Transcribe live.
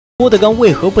郭德纲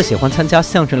为何不喜欢参加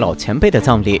相声老前辈的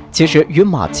葬礼？其实与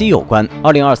马季有关。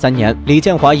2023年，李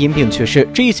建华因病去世，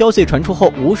这一消息传出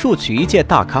后，无数曲艺界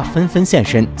大咖纷纷现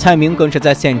身，蔡明更是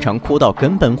在现场哭到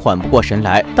根本缓不过神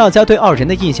来。大家对二人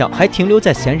的印象还停留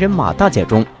在闲人马大姐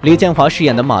中。李建华饰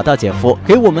演的马大姐夫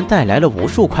给我们带来了无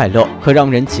数快乐。可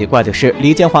让人奇怪的是，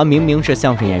李建华明明是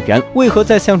相声演员，为何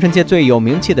在相声界最有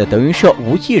名气的德云社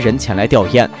无一人前来吊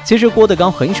唁？其实郭德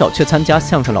纲很少去参加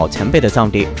相声老前辈的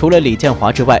葬礼，除了李建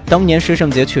华之外，当年师胜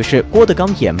杰去世，郭德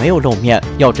纲也没有露面。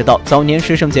要知道，早年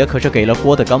师胜杰可是给了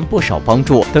郭德纲不少帮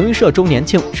助。德云社周年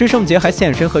庆，师胜杰还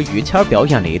现身和于谦表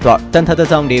演了一段，但他的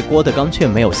葬礼郭德纲却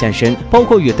没有现身。包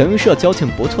括与德云社交情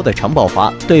不错的常宝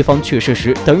华，对方去世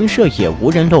时，德云社也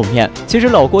无人露面。其实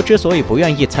老郭之所以不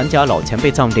愿意参加老前辈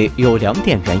葬礼，有2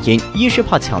点原因：一是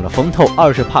怕抢了风头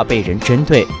，2是怕被人针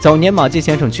对。早年马季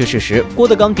先生去世时，郭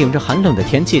德纲顶着寒冷的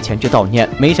天气前去悼念，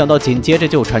没想到紧接着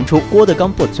就传出郭德纲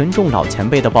不尊重老前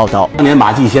辈的报道。当年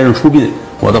马季先生出殡，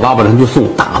我到八宝山去送，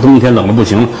大冬天冷得不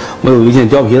行，我有一件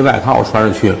貂皮的外套穿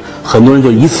上去了，很多人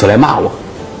就以此来骂我。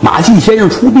马季先生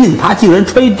出殡，他竟然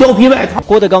穿一貂皮外套。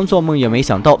郭德纲做梦也没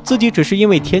想到，自己只是因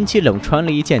为天气冷穿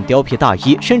了一件貂皮大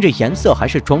衣，甚至颜色还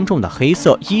是庄重的黑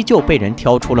色，依旧被人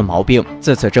挑出了毛病。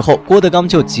自此之后，郭德纲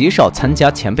就极少参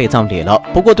加前辈葬礼了。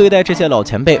不过对待这些老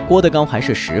前辈，郭德纲还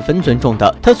是十分尊重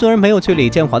的。他虽然没有去李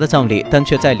建华的葬礼，但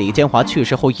却在李建华去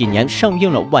世后1年上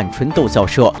映了《万春逗笑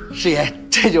社》。师爷，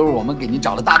这就是我们给您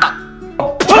找的搭档。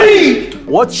呸！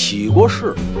我起过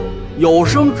誓，有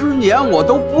生之年我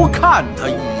都不看他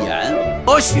一眼。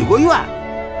我许过愿，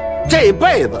这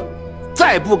辈子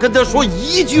再不跟他说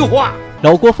一句话。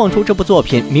老郭放出这部作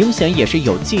品，明显也是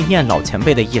有纪念老前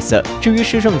辈的意思。至于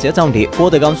师胜杰葬礼，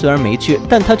郭德纲虽然没去，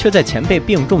但他却在前辈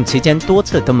病重期间多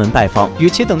次登门拜访。与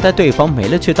其等待对方没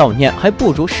了去悼念，还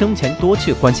不如生前多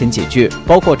去关心几句。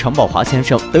包括常宝华先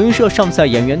生，德云社上下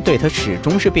演员对他始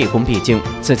终是毕恭毕敬。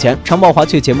此前，常宝华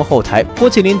去节目后台，郭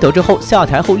麒麟得知后下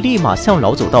台后立马向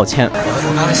老祖道歉。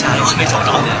我刚才下来我没找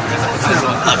着你，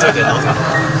对，老祖，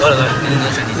得，您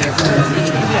身体健康。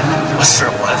是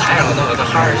我在台上弄个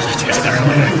哈儿一撅个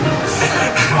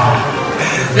什么？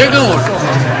别跟我说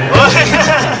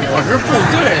我是部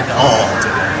队的。哦，对，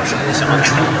我是很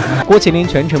小。郭麒麟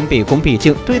全程毕恭毕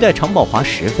敬，对待常宝华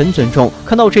十分尊重。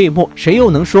看到这一幕，谁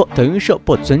又能说德云社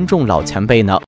不尊重老前辈呢？